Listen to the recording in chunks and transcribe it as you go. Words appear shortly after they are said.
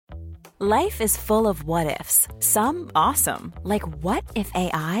Life is full of what-ifs. Some awesome, like what if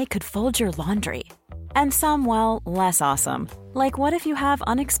AI could fold your laundry? And some, well, less awesome, like what if you have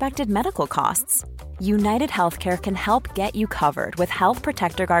unexpected medical costs? United Healthcare can help get you covered with Health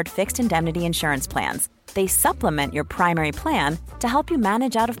Protector Guard fixed indemnity insurance plans. They supplement your primary plan to help you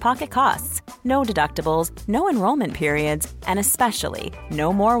manage out-of-pocket costs. No deductibles, no enrollment periods, and especially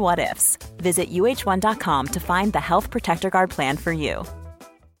no more what-ifs. Visit UH1.com to find the Health Protector Guard plan for you.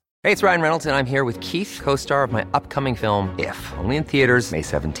 Hey, it's Ryan Reynolds, and I'm here with Keith, co-star of my upcoming film, If, only in theaters May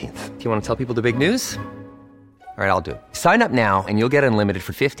 17th. Do you want to tell people the big news? All right, I'll do it. Sign up now and you'll get unlimited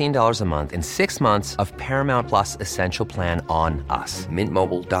for $15 a month and 6 months of Paramount Plus Essential Plan on us.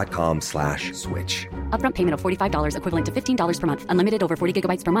 MintMobile.com/switch. Upfront payment of $45 equivalent to $15 per month. Unlimited over 40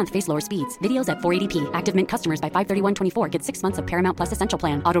 gigabytes per month. Face lower speeds. Videos at 480p. Active Mint customers by 531.24 get 6 months of Paramount Plus Essential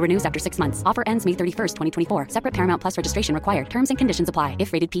Plan. Auto renews after 6 months. Offer ends May 31st, 2024. Separate Paramount Plus registration required. Terms and conditions apply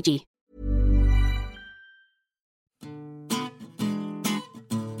if rated PG.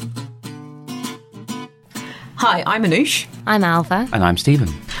 Hi, I'm Anoush. I'm Alva. And I'm Stephen.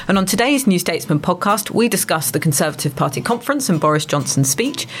 And on today's New Statesman podcast, we discuss the Conservative Party conference and Boris Johnson's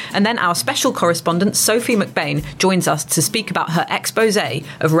speech. And then our special correspondent, Sophie McBain, joins us to speak about her exposé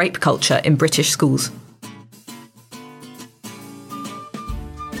of rape culture in British schools.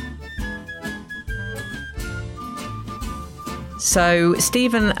 So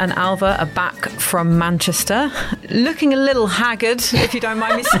Stephen and Alva are back from Manchester, looking a little haggard, if you don't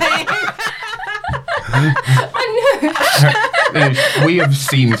mind me saying. We have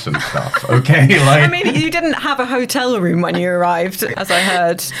seen some stuff, okay? I mean, you didn't have a hotel room when you arrived, as I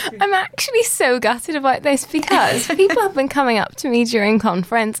heard. I'm actually so gutted about this because people have been coming up to me during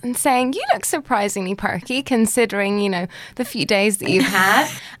conference and saying, you look surprisingly perky considering, you know, the few days that you've had.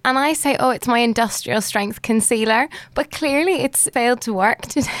 And I say, oh, it's my industrial strength concealer. But clearly it's failed to work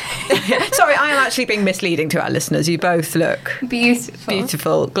today. Sorry, I am actually being misleading to our listeners. You both look beautiful.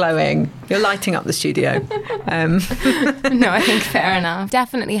 Beautiful, glowing. You're lighting up the studio. No, I think fair enough.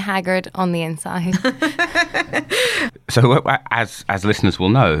 Definitely haggard on the inside. So as listeners will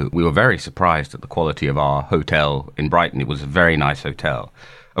know, we were very surprised at the quality of our hotel in Brighton. It was a very nice hotel.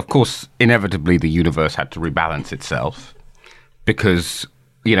 Of course, inevitably, the universe had to rebalance itself because,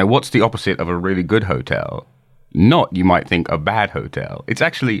 you know, what's the opposite of a really good hotel? Not, you might think, a bad hotel. It's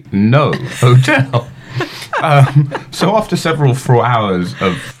actually no hotel. So after several 4 hours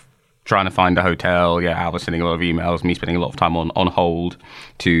of trying to find a hotel, I was sending a lot of emails, me spending a lot of time on hold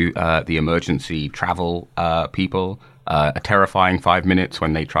to the emergency travel people. A terrifying 5 minutes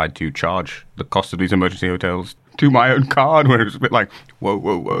when they tried to charge the cost of these emergency hotels to my own card, where it was a bit like,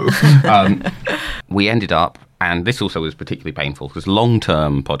 whoa. We ended up, and this also was particularly painful because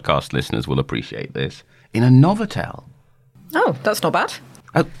long-term podcast listeners will appreciate this, in a Novotel. Oh, that's not bad.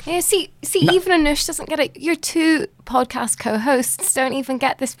 Yeah, see, no. Even Anoush doesn't get it. Your two podcast co-hosts don't even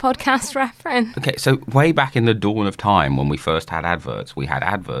get this podcast reference. Okay, so way back in the dawn of time when we first had adverts, we had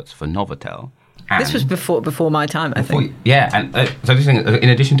adverts for Novotel. This was before my time, I think. Yeah, and so this thing, in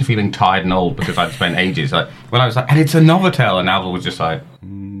addition to feeling tired and old because I'd spent ages, like when I was like, and it's a Novotel, and Alva was just like,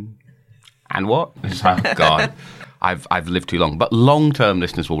 and what? It's like, oh, God, I've lived too long. But long-term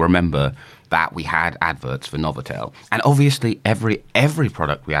listeners will remember that we had adverts for Novotel, and obviously every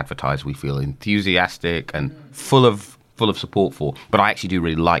product we advertise, we feel enthusiastic and full of support for. But I actually do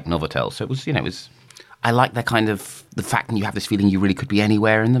really like Novotel, so it was. I like that kind of, the fact that you have this feeling you really could be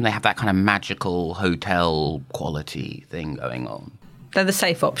anywhere in them. They have that kind of magical hotel quality thing going on. They're the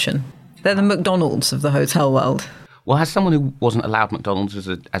safe option. They're the McDonald's of the hotel world. Well, as someone who wasn't allowed McDonald's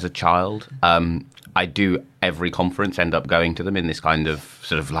as a child, I do every conference end up going to them in this kind of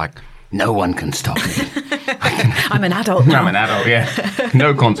sort of like, no one can stop me. I'm an adult now. I'm an adult, yeah.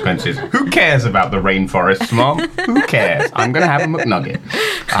 No consequences. Who cares about the rainforests, Mom? Who cares? I'm going to have a McNugget.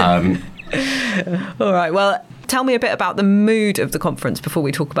 All right, well, tell me a bit about the mood of the conference before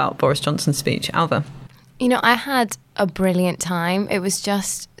we talk about Boris Johnson's speech. Alva? You know, I had a brilliant time. It was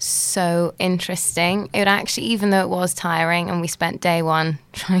just so interesting. It actually, even though it was tiring and we spent day one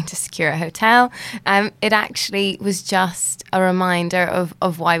trying to secure a hotel, it actually was just a reminder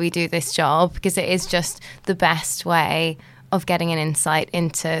of why we do this job, because it is just the best way of getting an insight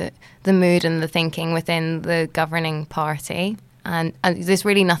into the mood and the thinking within the governing party. And there's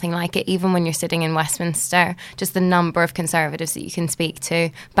really nothing like it, even when you're sitting in Westminster, just the number of Conservatives that you can speak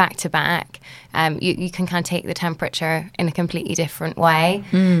to back, you can kind of take the temperature in a completely different way.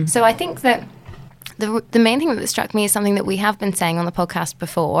 So I think that the main thing that struck me is something that we have been saying on the podcast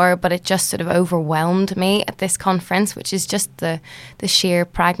before, but it just sort of overwhelmed me at this conference, which is just the sheer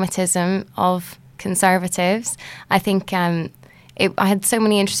pragmatism of Conservatives. I think I had so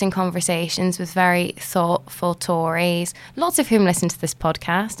many interesting conversations with very thoughtful Tories, lots of whom listened to this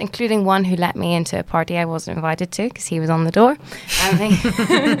podcast, including one who let me into a party I wasn't invited to because he was on the door.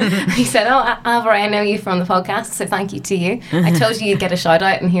 He said, "Oh, Alvaro, I know you from the podcast, so thank you to you. I told you you'd get a shout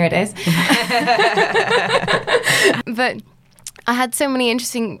out, and here it is." But I had so many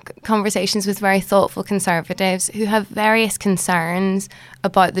interesting conversations with very thoughtful Conservatives who have various concerns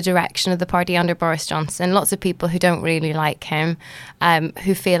about the direction of the party under Boris Johnson. Lots of people who don't really like him,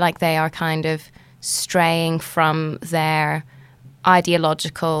 who feel like they are kind of straying from their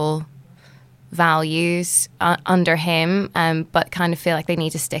ideological values under him, but kind of feel like they need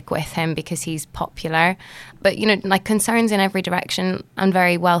to stick with him because he's popular. But, you know, like concerns in every direction and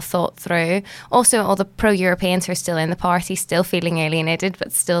very well thought through. Also, all the pro-Europeans who are still in the party, still feeling alienated,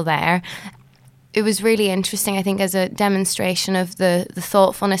 but still there. It was really interesting, I think, as a demonstration of the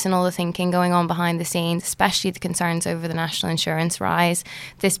thoughtfulness and all the thinking going on behind the scenes, especially the concerns over the national insurance rise,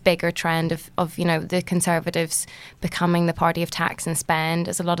 this bigger trend of you know, the Conservatives becoming the party of tax and spend,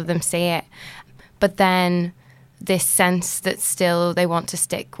 as a lot of them see it. But then this sense that still they want to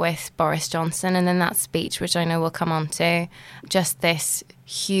stick with Boris Johnson, and then that speech, which I know we'll come on to, just this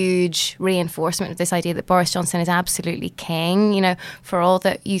huge reinforcement of this idea that Boris Johnson is absolutely king, you know, for all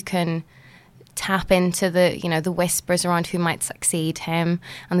that you can tap into the, you know, the whispers around who might succeed him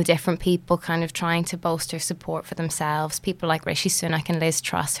and the different people kind of trying to bolster support for themselves, people like Rishi Sunak and Liz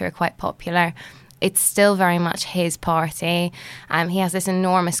Truss who are quite popular. It's still very much his party. He has this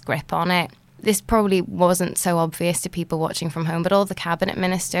enormous grip on it. This probably wasn't so obvious to people watching from home, but all the cabinet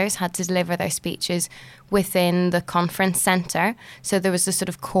ministers had to deliver their speeches within the conference centre. So there was a sort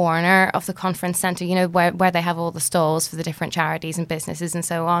of corner of the conference centre, you know, where they have all the stalls for the different charities and businesses and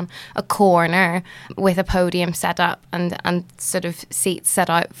so on, a corner with a podium set up and sort of seats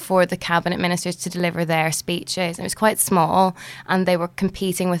set out for the cabinet ministers to deliver their speeches. It was quite small, and they were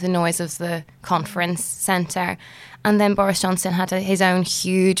competing with the noise of the conference centre. And then Boris Johnson had his own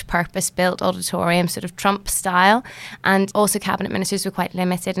huge purpose-built auditorium, sort of Trump style. And also cabinet ministers were quite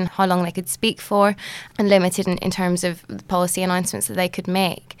limited in how long they could speak for and limited in terms of the policy announcements that they could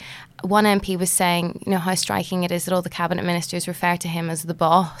make. One MP was saying, you know, how striking it is that all the cabinet ministers refer to him as the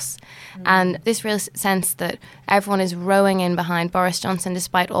boss. And this real sense that everyone is rowing in behind Boris Johnson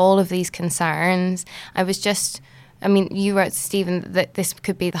despite all of these concerns. I mean, you wrote, Stephen, that this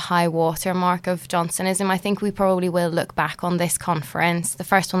could be the high water mark of Johnsonism. I think we probably will look back on this conference, the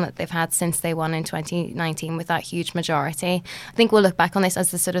first one that they've had since they won in 2019 with that huge majority. I think we'll look back on this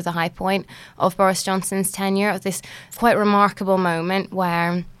as the sort of the high point of Boris Johnson's tenure, of this quite remarkable moment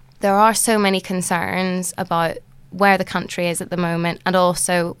where there are so many concerns about where the country is at the moment and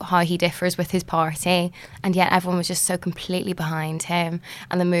also how he differs with his party. And yet everyone was just so completely behind him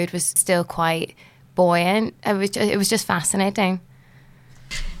and the mood was still quite buoyant. It was just fascinating.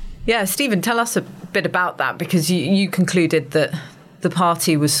 Yeah, Stephen, tell us a bit about that, because you concluded that the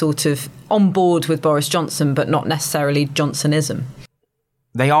party was sort of on board with Boris Johnson, but not necessarily Johnsonism.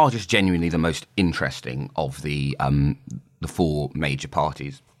 They are just genuinely the most interesting of the four major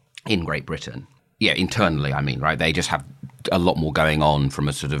parties in Great Britain. Yeah, internally, I mean, right? They just have a lot more going on from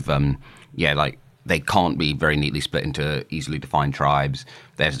a sort of, they can't be very neatly split into easily defined tribes.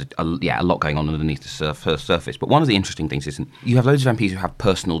 There's a lot going on underneath the surface. But one of the interesting things is you have loads of MPs who have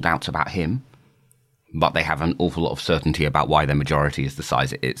personal doubts about him, but they have an awful lot of certainty about why their majority is the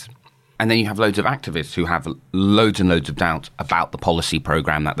size it is. And then you have loads of activists who have loads and loads of doubts about the policy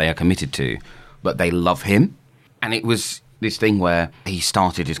programme that they are committed to, but they love him. And it was this thing where he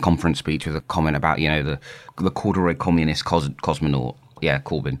started his conference speech with a comment about, you know, the corduroy communist cosmonaut. Yeah,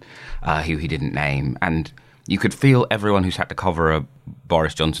 Corbyn, who he didn't name. And you could feel everyone who's had to cover a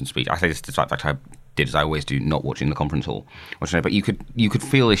Boris Johnson speech. I say this despite the fact I did, as I always do, not watching the conference hall. But you could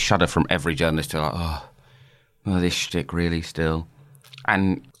feel this shudder from every journalist. Like, oh, this shtick really still.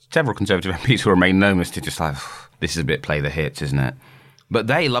 And several Conservative MPs who remain known as to just like, this is a bit play the hits, isn't it? But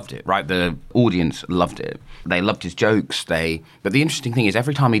they loved it, right? The audience loved it. They loved his jokes. But the interesting thing is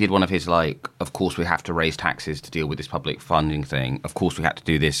every time he did one of his, like, of course we have to raise taxes to deal with this public funding thing. Of course we had to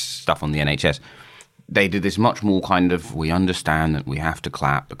do this stuff on the NHS. They did this much more kind of, we understand that we have to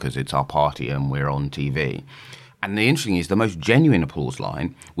clap because it's our party and we're on TV. And the interesting is the most genuine applause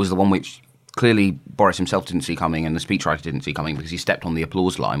line was the one which clearly Boris himself didn't see coming and the speechwriter didn't see coming because he stepped on the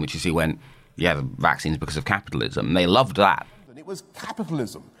applause line, which is he went, yeah, the vaccine's because of capitalism. They loved that. It was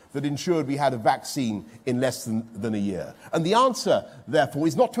capitalism that ensured we had a vaccine in less than a year. And the answer, therefore,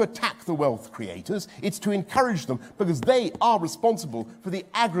 is not to attack the wealth creators, it's to encourage them, because they are responsible for the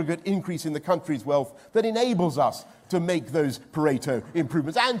aggregate increase in the country's wealth that enables us to make those Pareto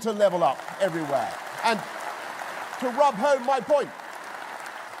improvements and to level up everywhere. And to rub home my point.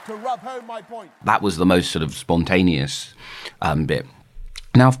 To rub home my point. That was the most sort of spontaneous bit.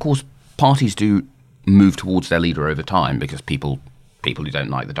 Now, of course, parties do move towards their leader over time because people who don't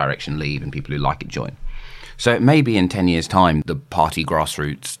like the direction leave and people who like it join. So it may be in 10 years' time the party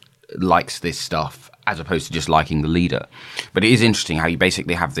grassroots likes this stuff as opposed to just liking the leader. But it is interesting how you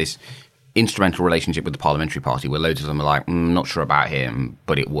basically have this instrumental relationship with the parliamentary party where loads of them are like, not sure about him,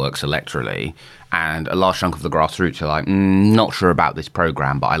 but it works electorally. And a large chunk of the grassroots are like, not sure about this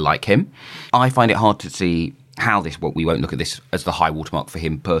programme, but I like him. I find it hard to see how we won't look at this as the high watermark for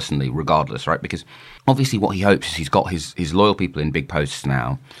him personally, regardless, right? Because obviously what he hopes is he's got his loyal people in big posts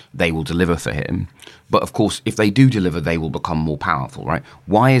now. They will deliver for him. But of course, if they do deliver, they will become more powerful, right?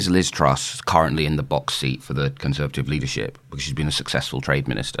 Why is Liz Truss currently in the box seat for the Conservative leadership? Because she's been a successful trade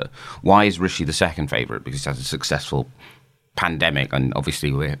minister. Why is Rishi the second favourite? Because he has a successful pandemic. And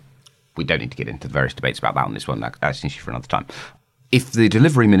obviously we don't need to get into the various debates about that on this one. That's an issue for another time. If the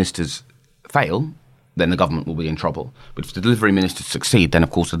delivery ministers fail, then the government will be in trouble. But if the delivery ministers succeed, then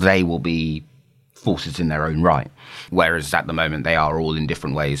of course they will be forces in their own right. Whereas at the moment they are all in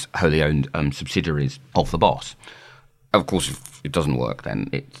different ways wholly owned subsidiaries of the boss. Of course, if it doesn't work, then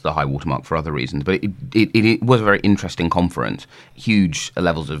it's the high watermark for other reasons. But it was a very interesting conference. Huge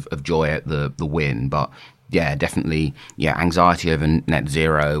levels of joy at the win. But yeah, definitely, anxiety over net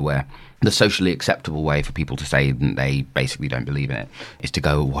zero, where the socially acceptable way for people to say that they basically don't believe in it is to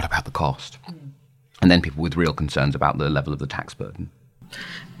go, what about the cost? And then people with real concerns about the level of the tax burden.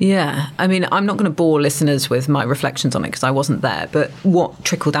 Yeah, I mean, I'm not going to bore listeners with my reflections on it because I wasn't there, but what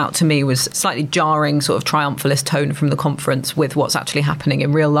trickled out to me was slightly jarring sort of triumphalist tone from the conference with what's actually happening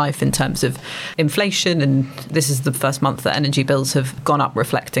in real life in terms of inflation, and this is the first month that energy bills have gone up,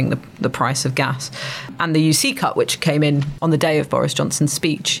 reflecting the price of gas, and the UC cut, which came in on the day of Boris Johnson's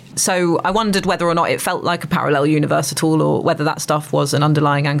speech. So I wondered whether or not it felt like a parallel universe at all, or whether that stuff was an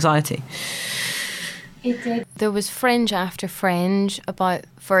underlying anxiety. It did. There was fringe after fringe about,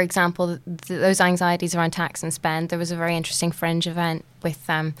 for example, those anxieties around tax and spend. There was a very interesting fringe event with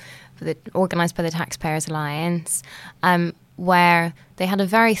organised by the Taxpayers Alliance, where they had a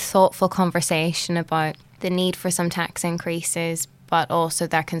very thoughtful conversation about the need for some tax increases, but also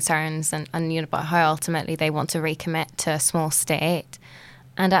their concerns and about how ultimately they want to recommit to a small state.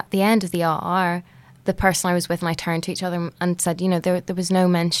 And at the end of the hour, the person I was with and I turned to each other and said, there was no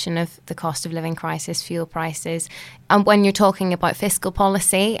mention of the cost of living crisis, fuel prices. And when you're talking about fiscal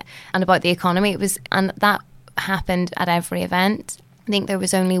policy and about the economy, and that happened at every event. I think there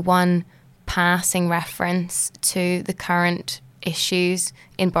was only one passing reference to the current issues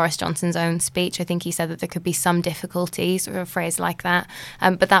in Boris Johnson's own speech. I think he said that there could be some difficulties, or a phrase like that.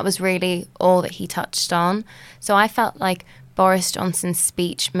 But that was really all that he touched on. So I felt like Boris Johnson's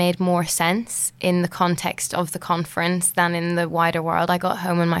speech made more sense in the context of the conference than in the wider world. I got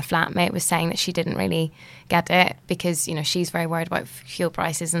home and my flatmate was saying that she didn't really get it because, she's very worried about fuel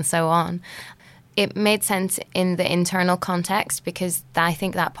prices and so on. It made sense in the internal context because I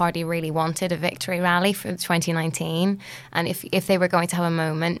think that party really wanted a victory rally for 2019. And if they were going to have a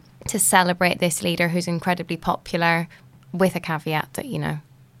moment to celebrate this leader who's incredibly popular, with a caveat that,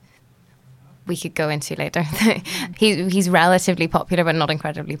 we could go into later. He's relatively popular, but not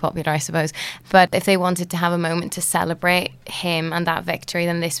incredibly popular, I suppose. But if they wanted to have a moment to celebrate him and that victory,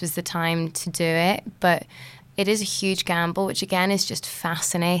 then this was the time to do it. But it is a huge gamble, which again is just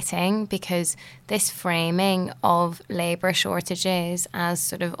fascinating because this framing of labour shortages as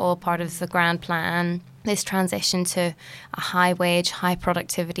sort of all part of the grand plan, this transition to a high wage, high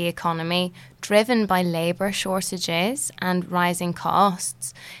productivity economy driven by labour shortages and rising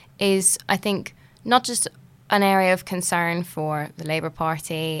costs is, I think, not just an area of concern for the Labour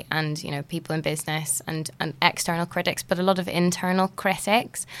Party and, people in business and external critics, but a lot of internal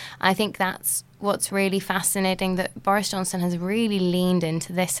critics. I think that's what's really fascinating, that Boris Johnson has really leaned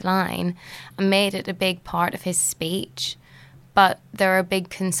into this line and made it a big part of his speech. But there are big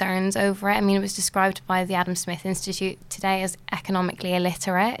concerns over it. I mean, it was described by the Adam Smith Institute today as economically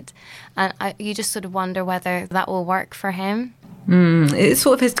illiterate. And you just sort of wonder whether that will work for him. It's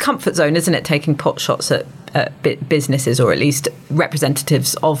sort of his comfort zone, isn't it? Taking pot shots at businesses, or at least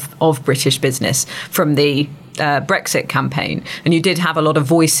representatives of British business from the Brexit campaign. And you did have a lot of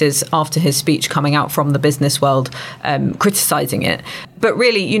voices after his speech coming out from the business world criticising it. But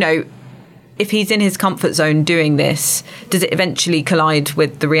really, if he's in his comfort zone doing this, does it eventually collide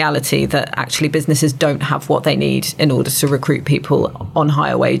with the reality that actually businesses don't have what they need in order to recruit people on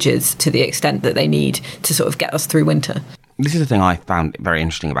higher wages to the extent that they need to sort of get us through winter? This is the thing I found very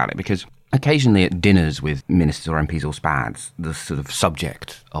interesting about it, because occasionally at dinners with ministers or MPs or SPADs, the sort of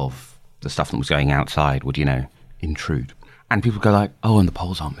subject of the stuff that was going outside would, intrude. And people go like, oh, and the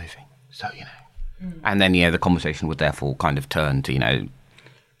polls aren't moving. So, And then, the conversation would therefore kind of turn to,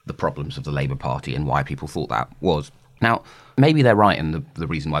 the problems of the Labour Party and why people thought that was. Now, maybe they're right, and the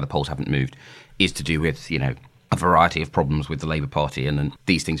reason why the polls haven't moved is to do with, a variety of problems with the Labour Party, and then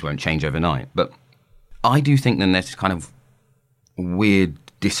these things won't change overnight. But I do think then there's this kind of weird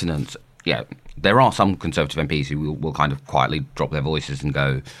dissonance. Yeah, there are some Conservative MPs who will kind of quietly drop their voices and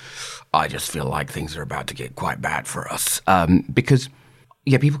go, I just feel like things are about to get quite bad for us. Because,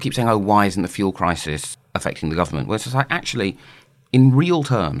 people keep saying, oh, why isn't the fuel crisis affecting the government? Well, it's just like, actually, in real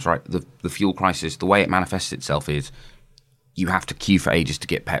terms, right, the fuel crisis, the way it manifests itself is you have to queue for ages to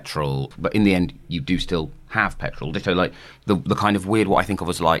get petrol, but in the end, you do still have petrol. Ditto, like, the kind of weird, what I think of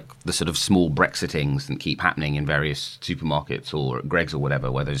as, like, the sort of small Brexitings that keep happening in various supermarkets or at Greggs or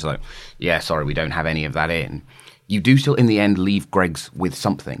whatever, where there's like, yeah, sorry, we don't have any of that in. You do still, in the end, leave Greggs with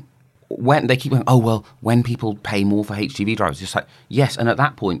something. When they keep going, oh, well, when people pay more for HGV drivers, it's just like, yes, and at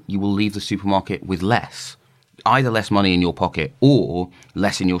that point, you will leave the supermarket with less. Either less money in your pocket or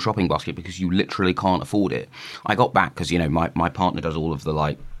less in your shopping basket because you literally can't afford it. I got back because, my partner does all of the,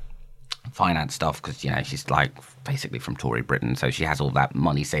 like, finance stuff because, she's, like, basically from Tory Britain, so she has all that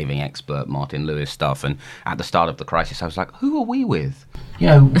money-saving expert Martin Lewis stuff. And at the start of the crisis, I was like, who are we with?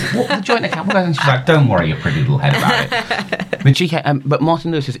 What the joint account? And she's like, don't worry your pretty little head about it. But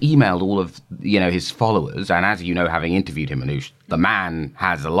Martin Lewis has emailed all of, his followers, and as you know, having interviewed him, Anoush, the man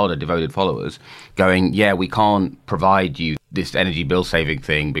has a lot of devoted followers, going, yeah, we can't provide you this energy bill saving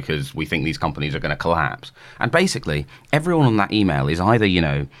thing because we think these companies are going to collapse. And basically, everyone on that email is either,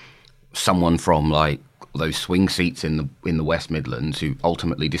 someone from, like, those swing seats in the West Midlands who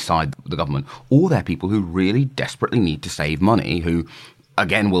ultimately decide the government, or they're people who really desperately need to save money, who,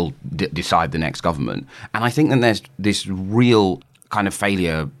 again, will decide the next government. And I think that there's this real kind of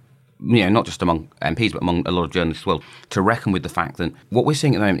failure, not just among MPs, but among a lot of journalists as well, to reckon with the fact that what we're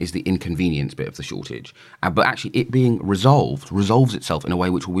seeing at the moment is the inconvenience bit of the shortage. But actually it being resolves itself in a way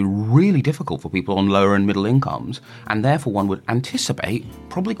which will be really difficult for people on lower and middle incomes, and therefore one would anticipate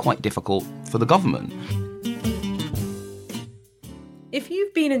probably quite difficult for the government. If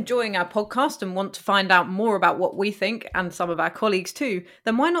you've been enjoying our podcast and want to find out more about what we think, and some of our colleagues too,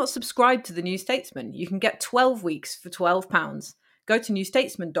 then why not subscribe to The New Statesman? You can get 12 weeks for £12. Go to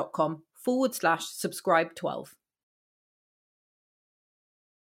newstatesman.com/subscribe12.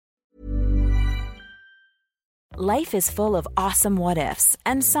 Life is full of awesome what-ifs,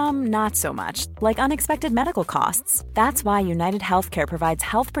 and some not so much, like unexpected medical costs. That's why United Healthcare provides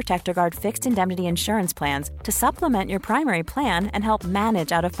Health Protector Guard fixed indemnity insurance plans to supplement your primary plan and help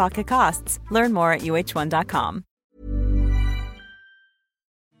manage out-of-pocket costs. Learn more at uh1.com.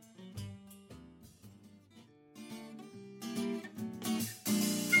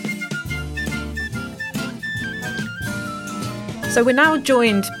 So we're now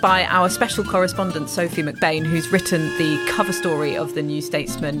joined by our special correspondent, Sophie McBain, who's written the cover story of The New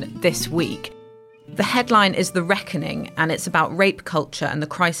Statesman this week. The headline is The Reckoning, and it's about rape culture and the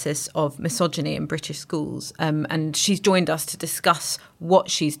crisis of misogyny in British schools. And she's joined us to discuss what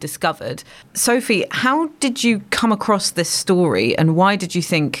she's discovered. Sophie, how did you come across this story, and why did you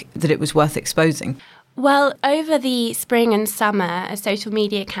think that it was worth exposing? Well, over the spring and summer, a social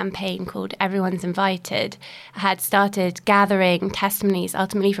media campaign called Everyone's Invited had started gathering testimonies,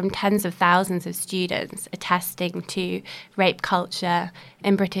 ultimately from tens of thousands of students, attesting to rape culture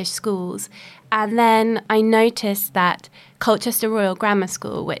in British schools. And then I noticed that Colchester Royal Grammar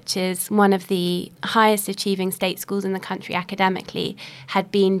School, which is one of the highest achieving state schools in the country academically,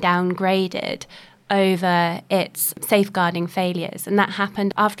 had been downgraded over its safeguarding failures. And that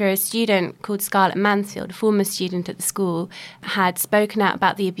happened after a student called Scarlett Mansfield, a former student at the school, had spoken out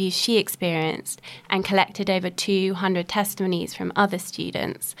about the abuse she experienced and collected over 200 testimonies from other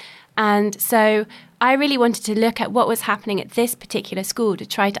students. And so I really wanted to look at what was happening at this particular school to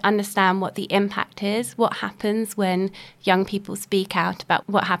try to understand what the impact is, what happens when young people speak out about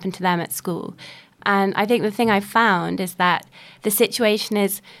what happened to them at school. And I think the thing I found is that the situation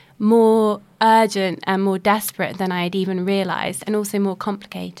is more urgent and more desperate than I had even realised, and also more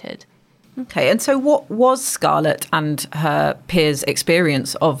complicated. Okay, and so what was Scarlett and her peers'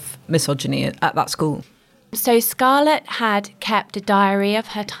 experience of misogyny at that school? So Scarlett had kept a diary of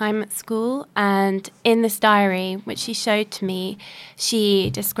her time at school, and in this diary, which she showed to me,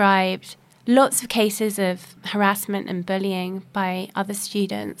 she described lots of cases of harassment and bullying by other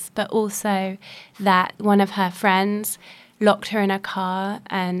students, but also that one of her friends locked her in a car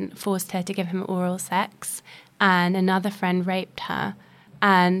and forced her to give him oral sex, and another friend raped her.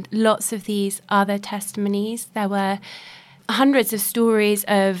 And lots of these other testimonies. There were hundreds of stories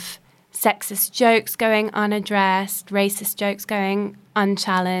of sexist jokes going unaddressed, racist jokes going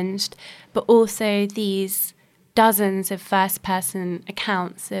unchallenged, but also these dozens of first-person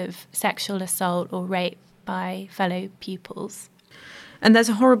accounts of sexual assault or rape by fellow pupils. And there's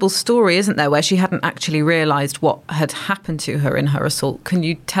a horrible story, isn't there, where she hadn't actually realised what had happened to her in her assault. Can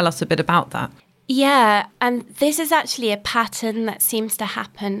you tell us a bit about that? Yeah, and this is actually a pattern that seems to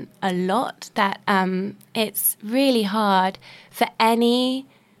happen a lot, that it's really hard for any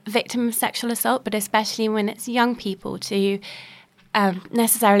victim of sexual assault, but especially when it's young people, to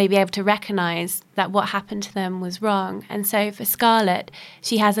necessarily be able to recognise that what happened to them was wrong. And so for Scarlett,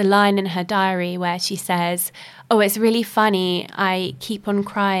 she has a line in her diary where she says, "Oh, it's really funny, I keep on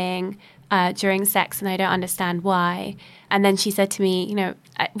crying during sex and I don't understand why." And then she said to me,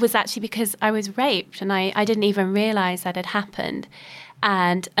 it was actually because I was raped and I didn't even realise that had happened.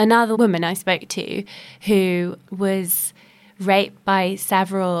 And another woman I spoke to who was raped by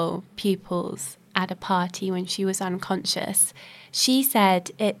several pupils at a party when she was unconscious, she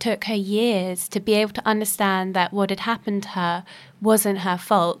said it took her years to be able to understand that what had happened to her wasn't her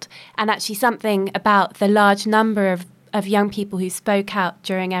fault. And actually something about the large number of young people who spoke out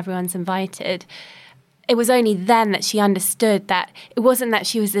during Everyone's Invited, it was only then that she understood that it wasn't that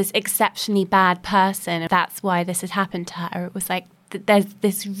she was this exceptionally bad person. That's why this had happened to her. It was like there's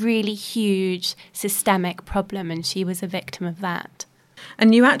this really huge systemic problem and she was a victim of that.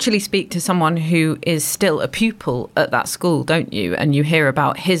 And you actually speak to someone who is still a pupil at that school, don't you? And you hear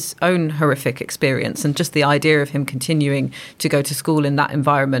about his own horrific experience, and just the idea of him continuing to go to school in that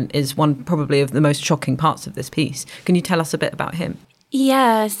environment is one probably of the most shocking parts of this piece. Can you tell us a bit about him?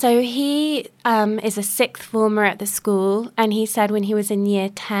 Yeah, so he is a sixth former at the school, and he said when he was in year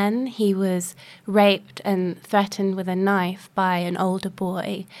 10, he was raped and threatened with a knife by an older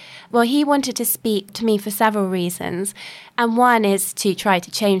boy. Well, he wanted to speak to me for several reasons, and one is to try to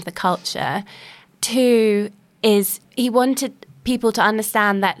change the culture. Two is he wanted people to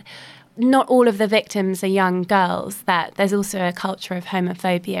understand that not all of the victims are young girls, that there's also a culture of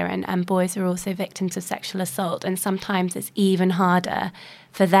homophobia and boys are also victims of sexual assault, and sometimes it's even harder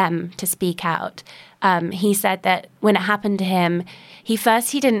for them to speak out. He said that when it happened to him, he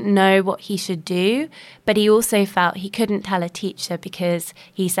didn't know what he should do, but he also felt he couldn't tell a teacher because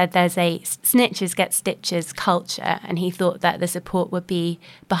he said there's a snitches get stitches culture, and he thought that the support would be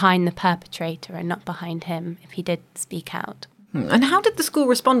behind the perpetrator and not behind him if he did speak out. And how did the school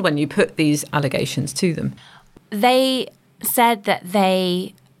respond when you put these allegations to them? They said that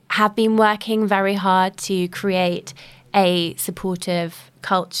they have been working very hard to create a supportive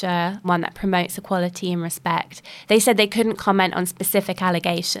culture, one that promotes equality and respect. They said they couldn't comment on specific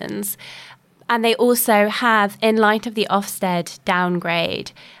allegations. And they also have, in light of the Ofsted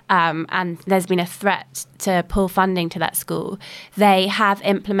downgrade, and there's been a threat to pull funding to that school, they have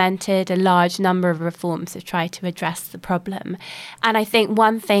implemented a large number of reforms to try to address the problem. And I think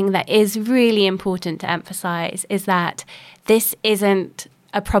one thing that is really important to emphasise is that this isn't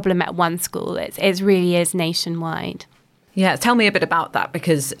a problem at one school. It really is nationwide. Yeah, tell me a bit about that,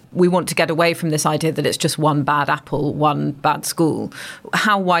 because we want to get away from this idea that it's just one bad apple, one bad school.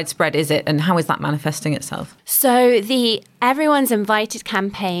 How widespread is it and how is that manifesting itself? So the Everyone's Invited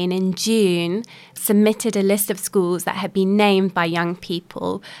campaign in June submitted a list of schools that had been named by young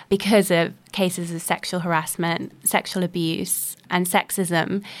people because of cases of sexual harassment, sexual abuse and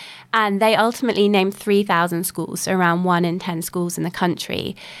sexism. And they ultimately named 3,000 schools, so around 1 in 10 schools in the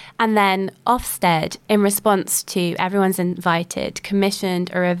country. And then Ofsted, in response to Everyone's Invited,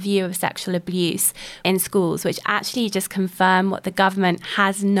 commissioned a review of sexual abuse in schools, which actually just confirmed what the government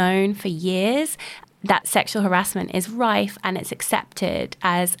has known for years, that sexual harassment is rife and it's accepted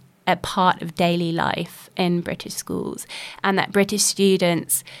as a part of daily life in British schools, and that British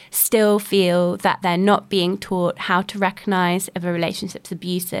students still feel that they're not being taught how to recognise if a relationship's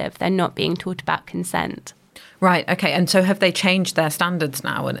abusive. They're not being taught about consent. Right, okay. And so have they changed their standards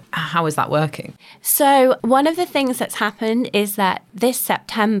now, and how is that working? So one of the things that's happened is that this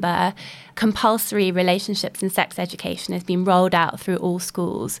September, compulsory relationships and sex education has been rolled out through all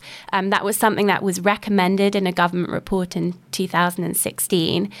schools. That was something that was recommended in a government report in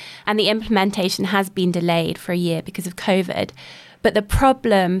 2016, and the implementation has been delayed for a year because of COVID. But the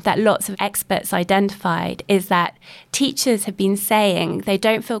problem that lots of experts identified is that teachers have been saying they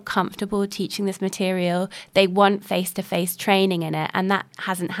don't feel comfortable teaching this material. They want face-to-face training in it, and that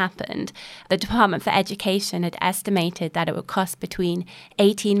hasn't happened. The Department for Education had estimated that it would cost between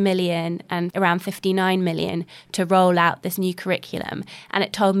 18 million and around 59 million to roll out this new curriculum, and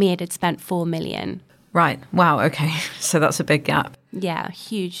it told me it had spent 4 million. Right. Wow. Okay. So that's a big gap. Yeah,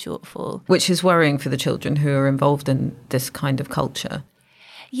 huge shortfall. Which is worrying for the children who are involved in this kind of culture.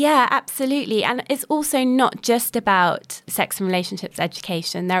 Yeah, absolutely. And it's also not just about sex and relationships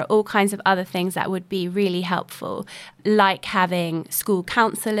education. There are all kinds of other things that would be really helpful, like having school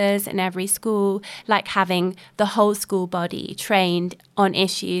counsellors in every school, like having the whole school body trained on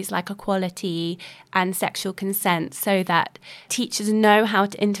issues like equality and sexual consent, so that teachers know how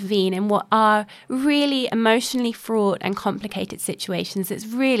to intervene in what are really emotionally fraught and complicated situations. It's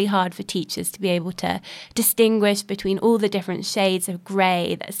really hard for teachers to be able to distinguish between all the different shades of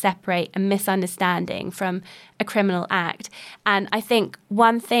grey that separate a misunderstanding from a criminal act. And I think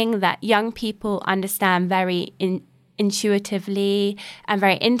one thing that young people understand very intuitively and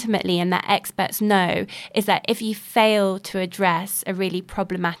very intimately, and that experts know, is that if you fail to address a really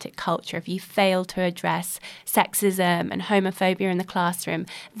problematic culture, if you fail to address sexism and homophobia in the classroom,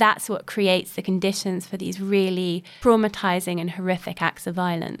 that's what creates the conditions for these really traumatizing and horrific acts of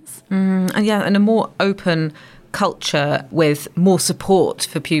violence. And a more open culture with more support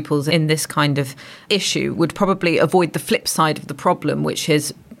for pupils in this kind of issue would probably avoid the flip side of the problem, which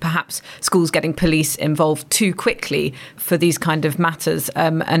is perhaps schools getting police involved too quickly for these kind of matters,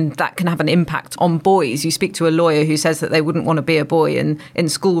 and that can have an impact on boys. You speak to a lawyer who says that they wouldn't want to be a boy in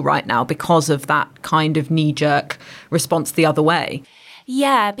school right now because of that kind of knee-jerk response the other way.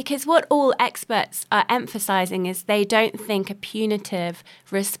 Yeah, because what all experts are emphasising is they don't think a punitive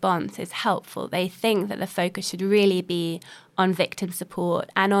response is helpful. They think that the focus should really be on victim support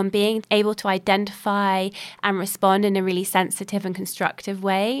and on being able to identify and respond in a really sensitive and constructive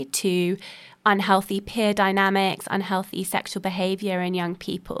way to unhealthy peer dynamics, unhealthy sexual behaviour in young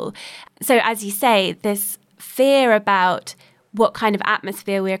people. So as you say, this fear about what kind of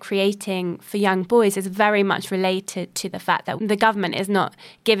atmosphere we're creating for young boys is very much related to the fact that the government is not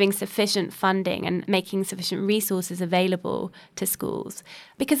giving sufficient funding and making sufficient resources available to schools.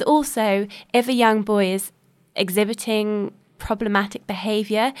 Because also, if a young boy is exhibiting problematic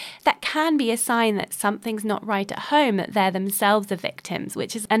behaviour, that can be a sign that something's not right at home, that they're themselves the victims,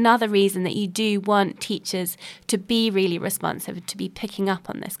 which is another reason that you do want teachers to be really responsive, to be picking up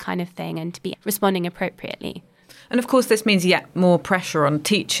on this kind of thing and to be responding appropriately. And of course, this means yet more pressure on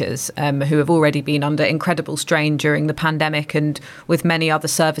teachers who have already been under incredible strain during the pandemic, and with many other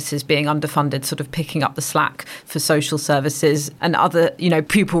services being underfunded, sort of picking up the slack for social services and other,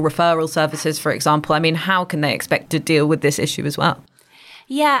 pupil referral services, for example. I mean, how can they expect to deal with this issue as well?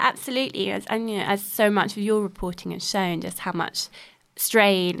 Yeah, absolutely. As so much of your reporting has shown, just how much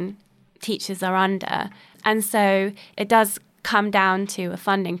strain teachers are under. And so it does come down to a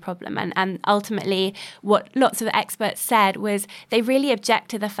funding problem. And ultimately, what lots of experts said was they really object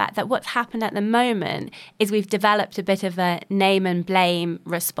to the fact that what's happened at the moment is we've developed a bit of a name and blame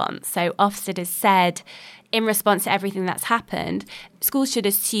response. So Ofsted has said, in response to everything that's happened, schools should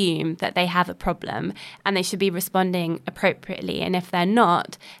assume that they have a problem and they should be responding appropriately. And if they're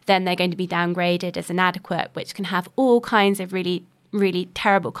not, then they're going to be downgraded as inadequate, which can have all kinds of really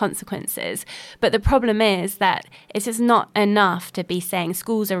terrible consequences. But the problem is that it's just not enough to be saying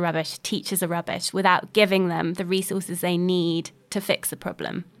schools are rubbish, teachers are rubbish, without giving them the resources they need to fix the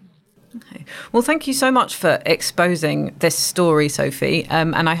problem. Okay. Well, thank you so much for exposing this story, Sophie.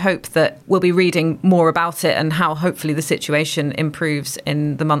 And I hope that we'll be reading more about it and how hopefully the situation improves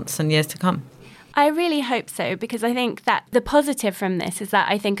in the months and years to come. I really hope so, because I think that the positive from this is that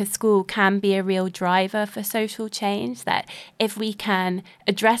I think a school can be a real driver for social change, that if we can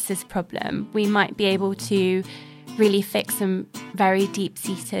address this problem, we might be able to really fix some very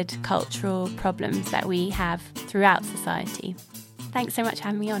deep-seated cultural problems that we have throughout society. Thanks so much for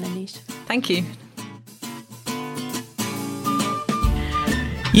having me on, Anoush. Thank you.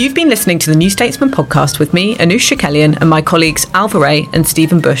 You've been listening to the New Statesman podcast with me, Anoush Shakelian, and my colleagues Alva Ray and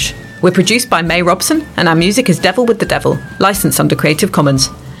Stephen Bush. We're produced by May Robson, and our music is Devil with the Devil, licensed under Creative Commons.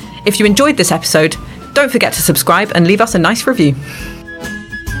 If you enjoyed this episode, don't forget to subscribe and leave us a nice review.